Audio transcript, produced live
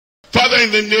Father,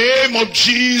 in the name of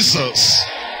Jesus,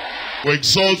 we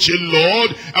exalt you,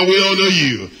 Lord, and we honor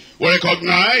you. We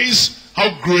recognize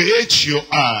how great you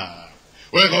are.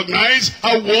 We recognize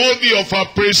how worthy of our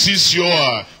praises you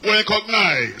are. We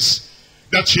recognize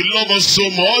that you love us so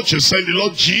much, you sent the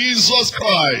Lord Jesus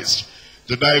Christ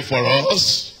to die for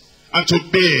us and to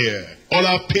bear all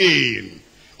our pain,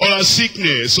 all our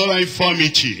sickness, all our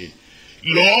infirmity.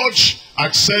 Lord,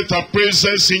 accept our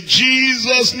praises in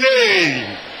Jesus'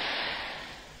 name.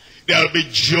 There will be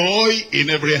joy in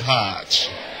every heart.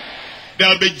 There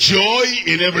will be joy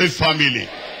in every family.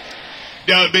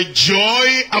 There will be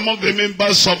joy among the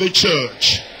members of the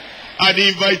church. And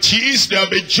the invitees, there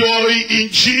will be joy in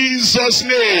Jesus'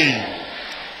 name.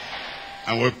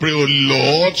 And we pray, O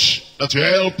Lord, that you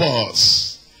help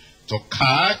us to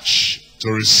catch, to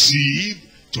receive,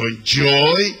 to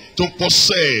enjoy, to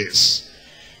possess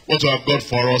what you have got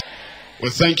for us. We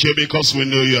thank you because we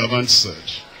know you have answered.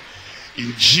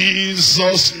 In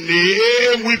Jesus'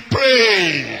 name we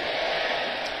pray.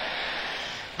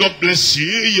 God bless you.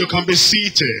 You can be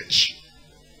seated.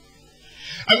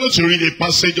 I'm going to read a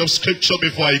passage of scripture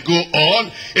before I go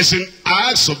on. It's in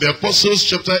Acts of the Apostles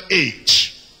chapter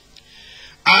 8.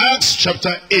 Acts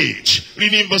chapter 8,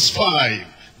 reading verse 5.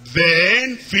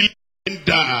 Then Philip went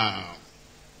down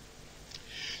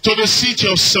to the city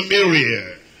of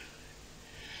Samaria,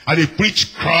 and he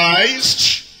preached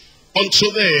Christ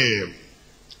unto them.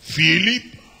 Philip,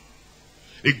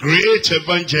 a great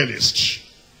evangelist.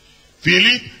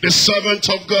 Philip, the servant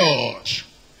of God.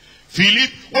 Philip,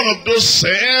 one of those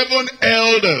 7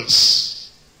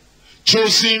 elders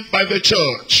chosen by the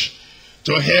church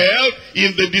to help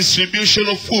in the distribution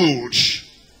of food.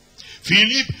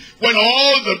 Philip, when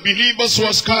all the believers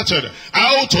were scattered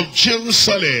out of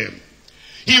Jerusalem,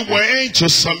 he went to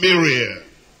Samaria.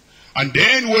 And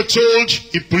then we're told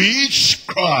he preached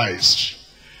Christ.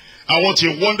 And what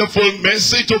a wonderful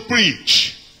message to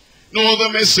preach. No other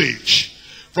message.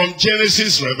 From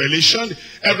Genesis, Revelation,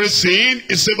 everything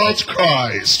is about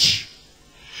Christ.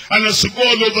 And as you go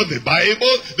all over the Bible,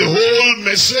 the whole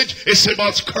message is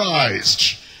about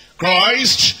Christ.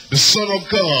 Christ, the Son of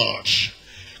God.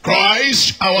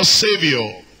 Christ, our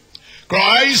Savior.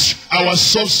 Christ, our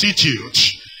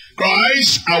substitute.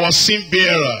 Christ, our sin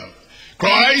bearer.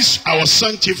 Christ, our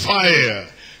sanctifier.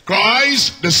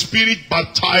 Christ, the Spirit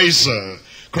baptizer.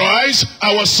 Christ,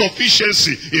 our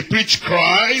sufficiency. He preached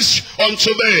Christ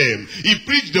unto them. He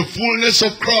preached the fullness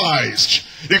of Christ.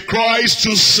 The Christ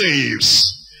who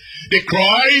saves. The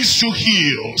Christ who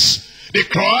heals. The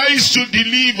Christ who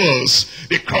delivers.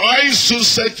 The Christ who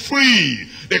set free.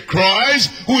 The Christ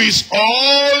who is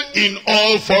all in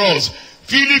all for us.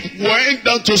 Philip went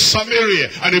down to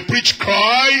Samaria and he preached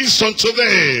Christ unto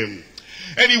them.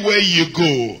 Anywhere you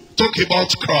go, talk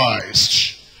about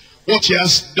Christ. What he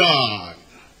has done.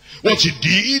 What he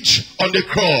did on the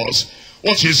cross.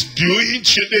 What he's doing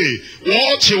today.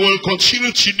 What he will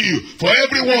continue to do for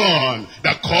everyone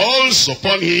that calls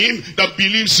upon him, that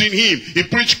believes in him. He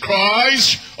preached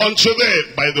Christ unto them.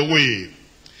 By the way,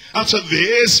 after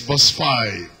this, verse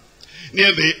 5,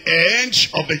 near the end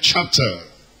of the chapter,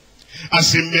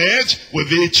 as he met with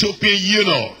the Ethiopian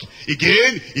eunuch,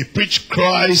 again, he preached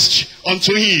Christ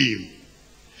unto him.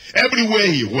 Everywhere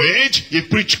he went, he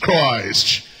preached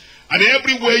Christ. And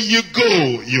everywhere you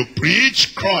go, you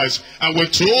preach Christ. And we're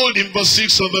told in verse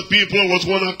 6 of the people was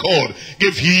one accord.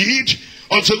 Give heed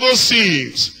unto those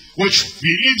things which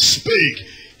Philip spake,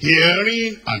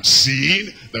 hearing and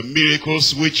seeing the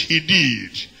miracles which he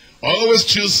did. Always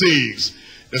 2 things.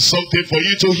 There's something for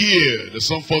you to hear. There's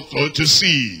something for you to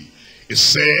see. He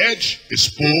said, he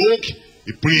spoke,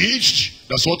 he preached.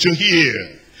 That's what you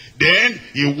hear. Then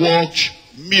he worked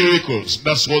miracles.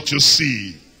 That's what you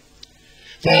see.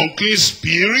 For unclean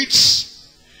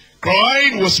spirits,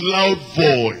 crying with loud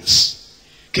voice,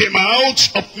 came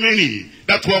out of many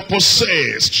that were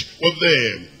possessed with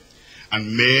them.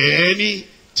 And many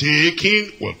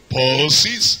taken with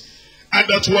palsies, and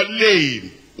that were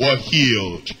lame were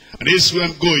healed. And this is where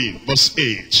I'm going, verse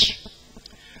 8.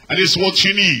 And this is what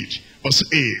you need, verse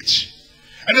 8.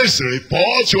 And this is the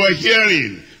report you are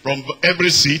hearing from every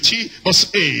city,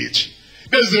 verse 8.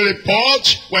 There's the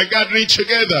report we're gathering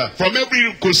together from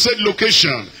every crusade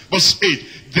location. Verse 8.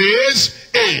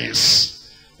 This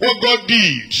is what God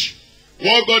did,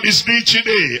 what God is doing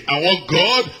today, and what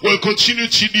God will continue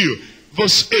to do.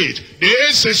 Verse 8.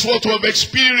 This is what we have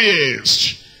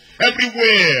experienced.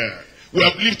 Everywhere we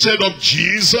have lifted up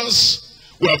Jesus,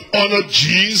 we have honored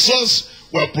Jesus,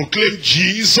 we have proclaimed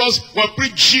Jesus, we have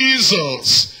preached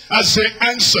Jesus as the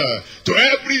answer to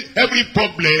every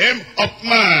problem of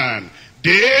man.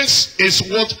 This is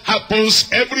what happens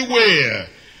everywhere.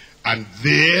 And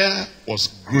there was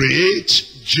great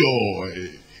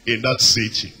joy in that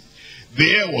city.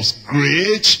 There was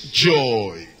great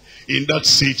joy in that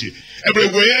city.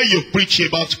 Everywhere you preach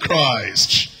about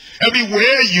Christ,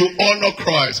 everywhere you honor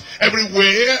Christ,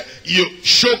 everywhere you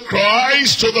show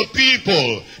Christ to the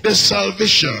people, there's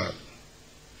salvation,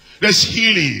 there's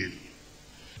healing,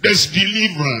 there's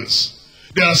deliverance,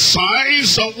 there are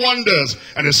signs and wonders,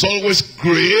 and there's always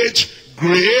great,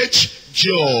 great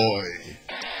joy.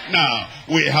 Now,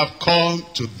 we have come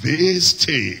to this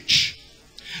stage.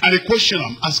 And the question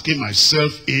I'm asking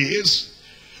myself is,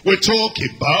 we talk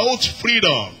about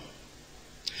freedom.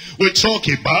 We talk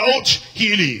about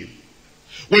healing.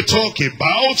 We talk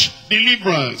about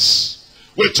deliverance.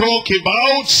 We talk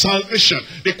about salvation.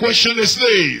 The question is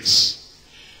this: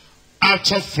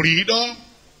 after freedom,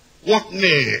 what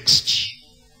next?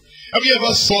 Have you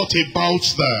ever thought about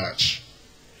that?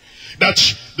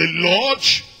 That the Lord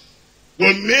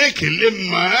will make a lame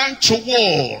man to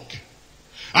walk,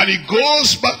 and he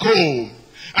goes back home.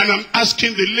 And I'm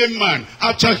asking the lame man,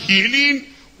 after healing,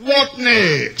 what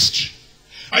next?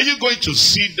 Are you going to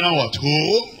sit down at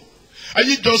home? Are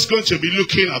you just going to be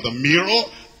looking at the mirror?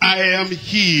 I am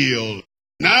healed.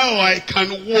 Now I can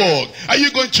walk. Are you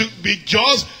going to be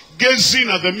just gazing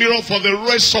at the mirror for the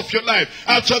rest of your life?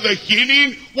 After the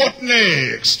healing, what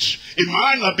next? A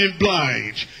man had been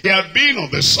blind. He had been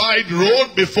on the side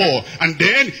road before. And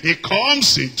then he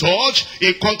comes in touch,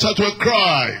 in contact with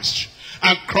Christ.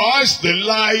 And Christ, the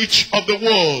light of the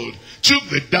world, took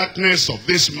the darkness of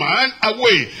this man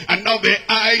away. And now the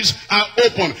eyes are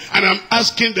open. And I'm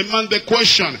asking the man the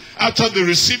question, after the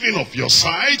receiving of your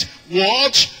sight,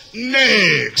 what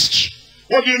next?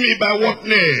 What do you mean by what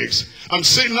next? I'm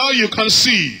saying now you can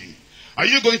see. Are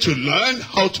you going to learn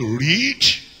how to read?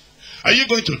 Are you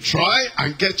going to try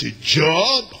and get a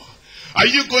job? Are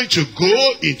you going to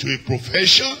go into a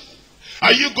profession?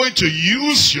 Are you going to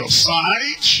use your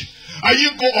sight? Are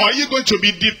you going to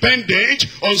be dependent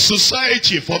on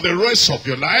society for the rest of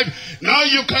your life? Now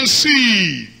you can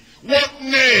see. What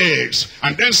next?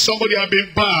 And then somebody had been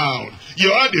bound.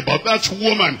 You heard about that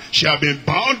woman. She had been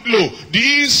bound low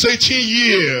these 18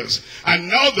 years. And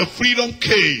now the freedom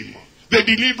came. The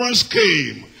deliverance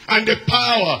came. And the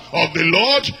power of the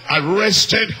Lord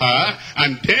arrested her.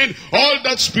 And then all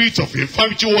that spirit of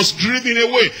infirmity was driven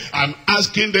away. I'm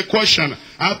asking the question,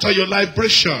 after your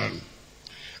liberation,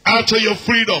 after your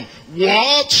freedom,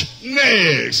 what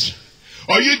next?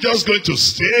 Are you just going to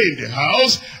stay in the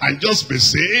house and just be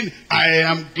saying, I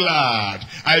am glad,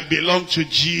 I belong to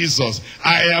Jesus,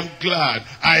 I am glad,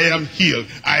 I am healed,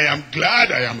 I am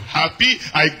glad, I am happy,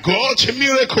 I got a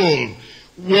miracle?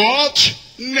 What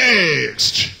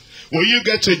next? Will you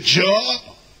get a job?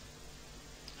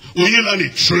 Will you learn a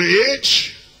trade?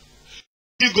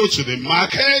 Will you go to the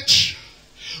market?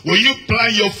 Will you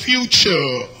plan your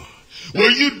future?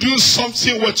 Will you do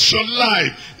something with your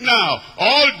life? Now,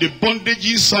 all the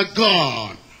bondages are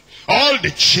gone. All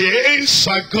the chains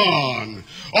are gone.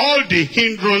 All the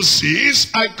hindrances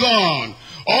are gone.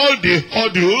 All the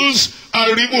hurdles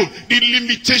are removed. The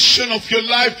limitation of your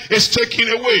life is taken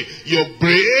away. Your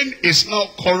brain is now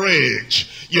correct.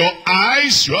 Your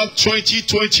eyes, you have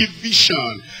 20/20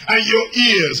 vision. And your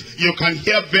ears, you can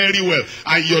hear very well.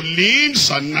 And your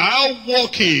limbs are now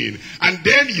walking. And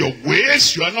then your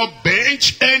waist, you are not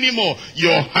bent anymore.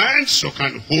 Your hands, you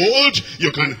can hold,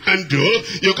 you can handle,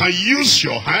 you can use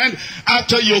your hand.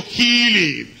 After your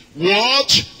healing,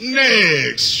 what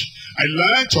next? I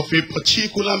learned of a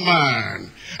particular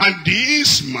man. And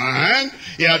this man,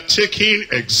 he had taken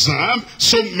exam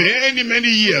so many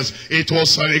years. It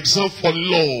was an exam for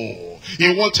law.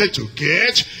 He wanted to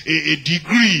get a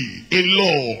degree in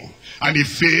law. And he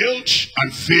failed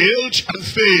and failed and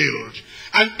failed.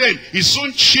 And then his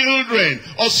own children,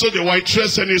 also they were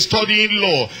interested in studying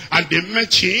law. And they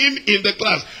met him in the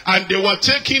class. And they were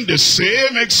taking the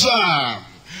same exam.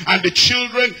 And the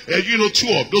children, two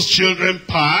of those children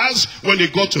passed when they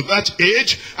got to that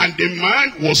age. And the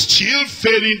man was still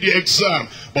failing the exam.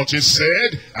 But he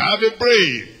said, I have a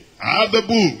brain. I have the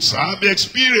books. I have the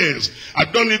experience.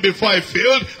 I've done it before I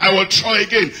failed. I will try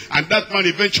again. And that man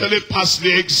eventually passed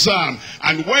the exam.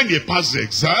 And when he passed the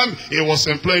exam, he was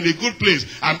employed in a good place.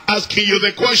 I'm asking you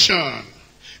the question.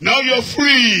 Now you're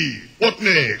free. What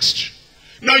next?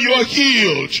 Now you are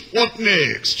healed. What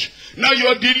next? Now you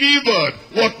are delivered.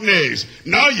 What next?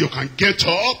 Now you can get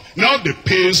up. Now the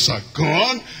pains are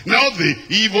gone. Now the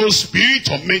evil spirit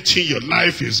tormenting your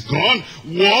life is gone.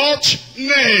 What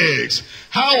next?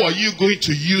 How are you going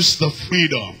to use the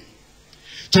freedom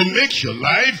to make your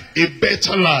life a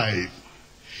better life,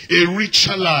 a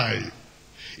richer life,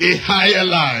 a higher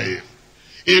life,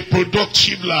 a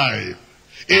productive life,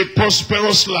 a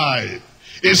prosperous life,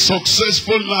 a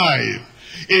successful life,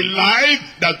 a life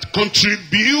that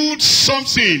contributes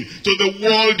something to the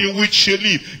world in which you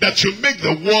live, that you make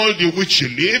the world in which you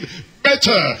live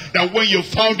better than when you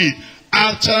found it.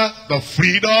 After the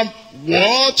freedom,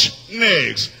 what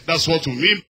next? That's what we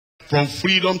mean. From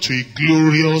freedom to a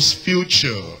glorious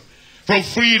future. From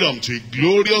freedom to a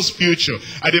glorious future.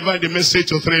 I divide the message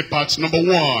to 3 parts. Number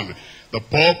 1, the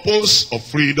purpose of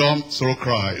freedom through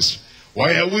Christ.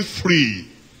 Why are we free?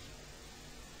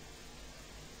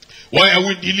 Why are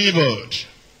we delivered?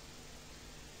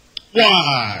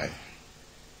 Why?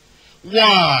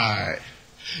 Why?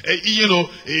 You know,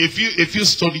 if you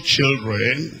study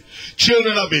children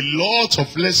have a lot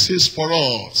of lessons for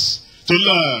us to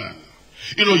learn.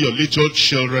 You know, your little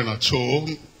children at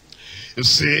home, you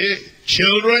say,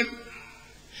 children,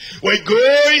 we're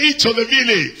going to the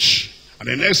village. And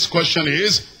the next question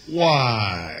is,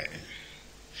 why?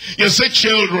 You say,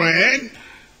 children,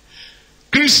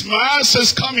 Christmas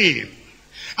is coming,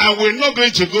 and we're not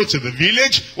going to go to the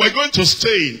village, we're going to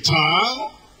stay in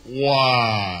town.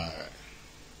 Why?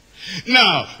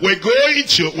 Now, we're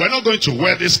not going to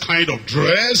wear this kind of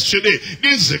dress today.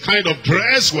 This is the kind of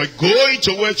dress we're going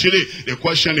to wear today. The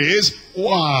question is,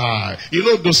 why? You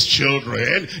know, those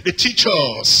children, they teach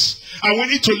us. And we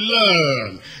need to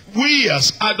learn. We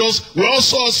as adults, we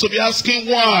also be asking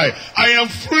why. I am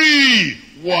free.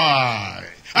 Why?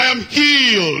 I am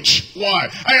healed. Why?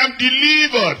 I am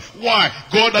delivered. Why?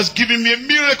 God has given me a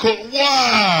miracle.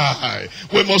 Why?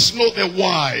 We must know the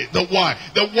why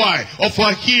of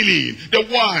our healing, the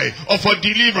why of our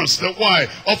deliverance, the why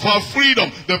of our freedom,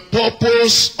 the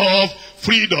purpose of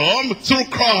freedom through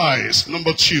Christ.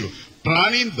 Number 2,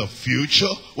 planning the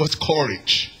future with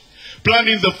courage.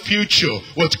 Planning the future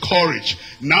with courage.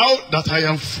 Now that I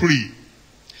am free,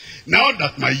 now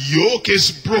that my yoke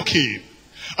is broken,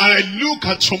 and I look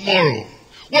at tomorrow,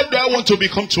 what do I want to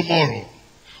become tomorrow?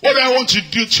 What do I want to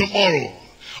do tomorrow?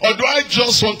 Or do I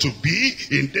just want to be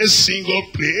in this single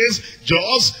place,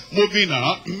 just moving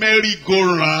a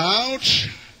merry-go-round?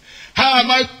 How am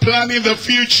I planning the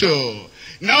future?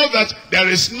 Now that there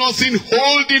is nothing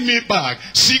holding me back,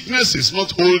 sickness is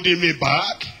not holding me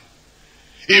back,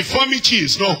 infirmity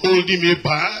is not holding me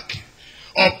back,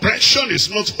 oppression is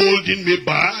not holding me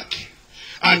back,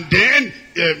 and then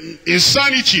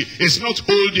insanity is not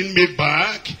holding me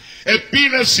back,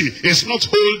 epilepsy is not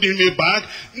holding me back.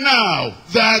 Now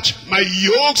that my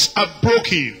yokes are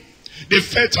broken, the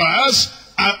fetters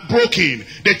are broken,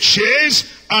 the chains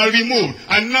are removed,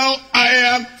 and now I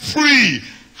am free.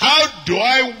 How do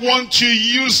I want to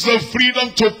use the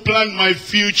freedom to plan my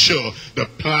future? The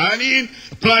planning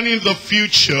the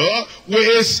future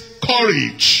with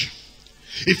courage.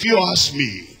 If you ask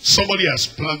me, somebody has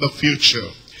planned the future.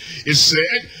 He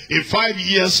said, in 5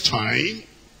 years' time,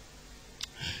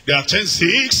 there are 10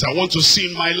 things I want to see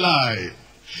in my life.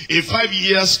 In 5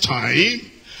 years'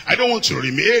 time, I don't want to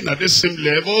remain at the same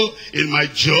level in my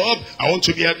job. I want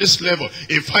to be at this level.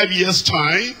 In 5 years'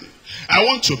 time, I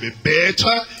want to be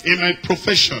better in my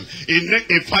profession.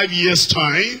 In 5 years'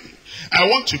 time, I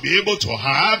want to be able to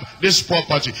have this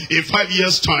property. In 5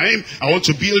 years' time, I want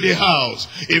to build a house.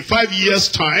 In 5 years'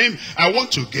 time, I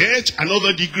want to get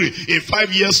another degree. In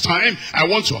 5 years' time, I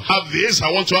want to have this,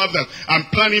 I want to have that. I'm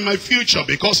planning my future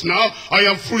because now I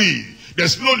am free.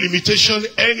 There's no limitation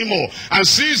anymore. And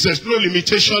since there's no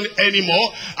limitation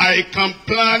anymore, I can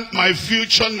plan my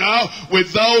future now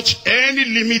without any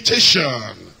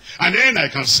limitation. And then I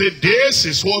can say, this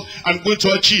is what I'm going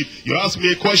to achieve. You ask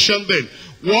me a question then.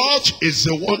 What is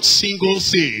the one single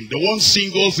thing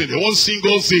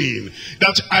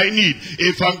that I need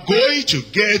if I'm going to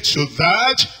get to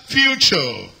that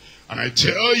future? And I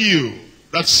tell you,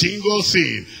 that single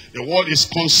thing, the word is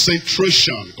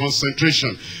concentration.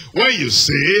 Concentration. When you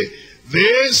say,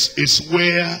 this is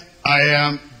where I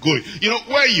am going. You know,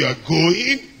 where you are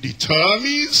going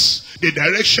determines the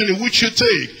direction in which you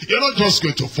take. You're not just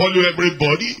going to follow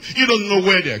everybody. You don't know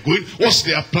where they're going. What's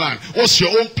their plan? What's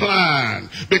your own plan?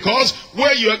 Because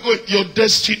where you are going, your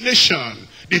destination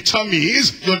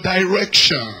determines your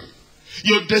direction.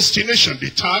 Your destination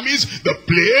determines the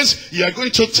place you are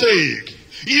going to take.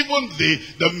 Even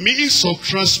the means of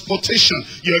transportation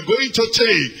you are going to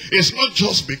take is not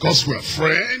just because we're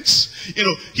friends. You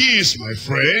know, he is my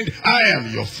friend, I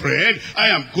am your friend, I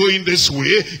am going this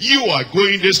way, you are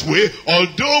going this way.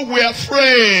 Although we are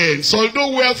friends,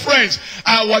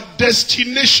 our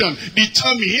destination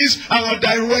determines our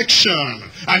direction.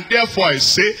 And therefore I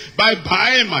say,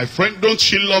 bye-bye, my friend,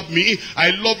 don't you love me?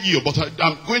 I love you, but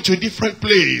I'm going to a different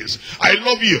place. I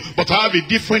love you, but I have a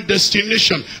different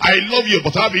destination. I love you, but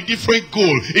but I have a different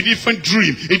goal, a different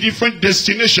dream, a different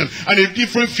destination, and a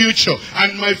different future.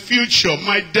 And my future,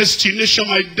 my destination,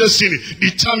 my destiny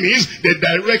determines the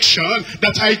direction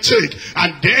that I take.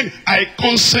 And then I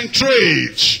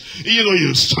concentrate. You know,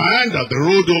 you stand at the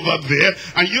road over there,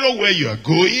 and you know where you are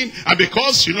going. And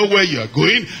because you know where you are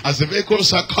going, as the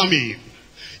vehicles are coming,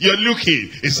 you're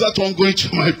looking, is that one going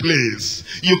to my place?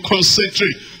 You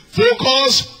concentrate.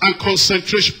 Focus and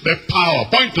concentration, the power.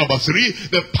 Point number 3,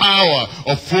 the power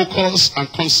of focus and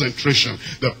concentration.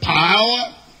 The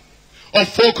power of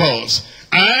focus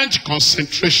and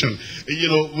concentration. You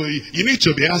know, you need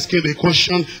to be asking the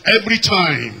question every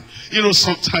time. You know,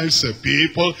 sometimes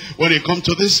people, when they come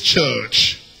to this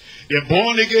church, they're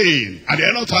born again, and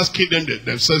they're not asking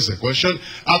themselves the question,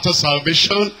 after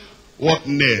salvation, what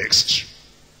next?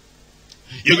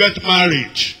 You get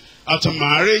married. After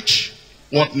marriage,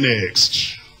 what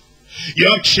next? You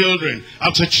have children.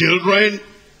 After children,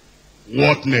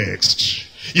 what next?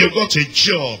 You've got a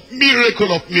job.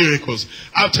 Miracle of miracles.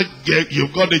 After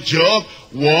you've got a job,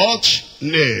 what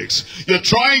next? You're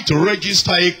trying to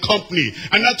register a company,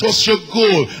 and that was your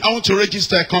goal. I want to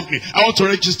register a company. I want to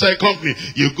register a company.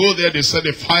 You go there, they say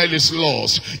the file is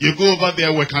lost. You go over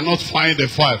there, we cannot find the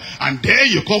file. And then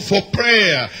you come for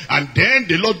prayer, and then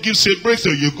the Lord gives you a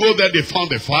breakthrough. You go there, they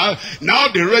found the file. Now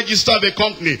they register the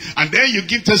company, and then you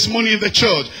give testimony in the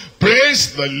church.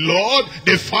 Praise the Lord.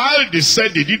 The file they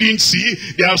said they didn't see,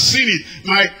 they have seen it.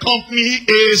 My company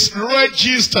is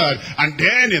registered. And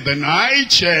then in the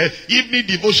night, evening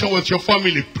devotion with your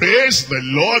family, praise the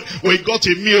Lord, we got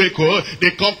a miracle.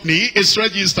 The company is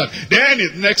registered. Then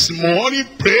the next morning,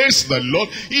 praise the Lord.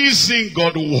 Isn't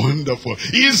God wonderful?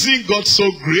 Isn't God so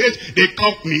great? The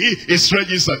company is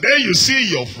registered. Then you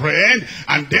see your friend,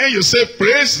 and then you say,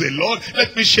 praise the Lord,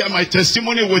 let me share my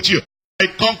testimony with you. A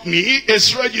company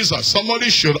is registered. Somebody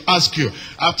should ask you,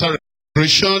 after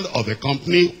registration of the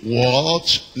company,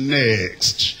 what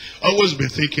next? Always be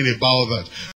thinking about that.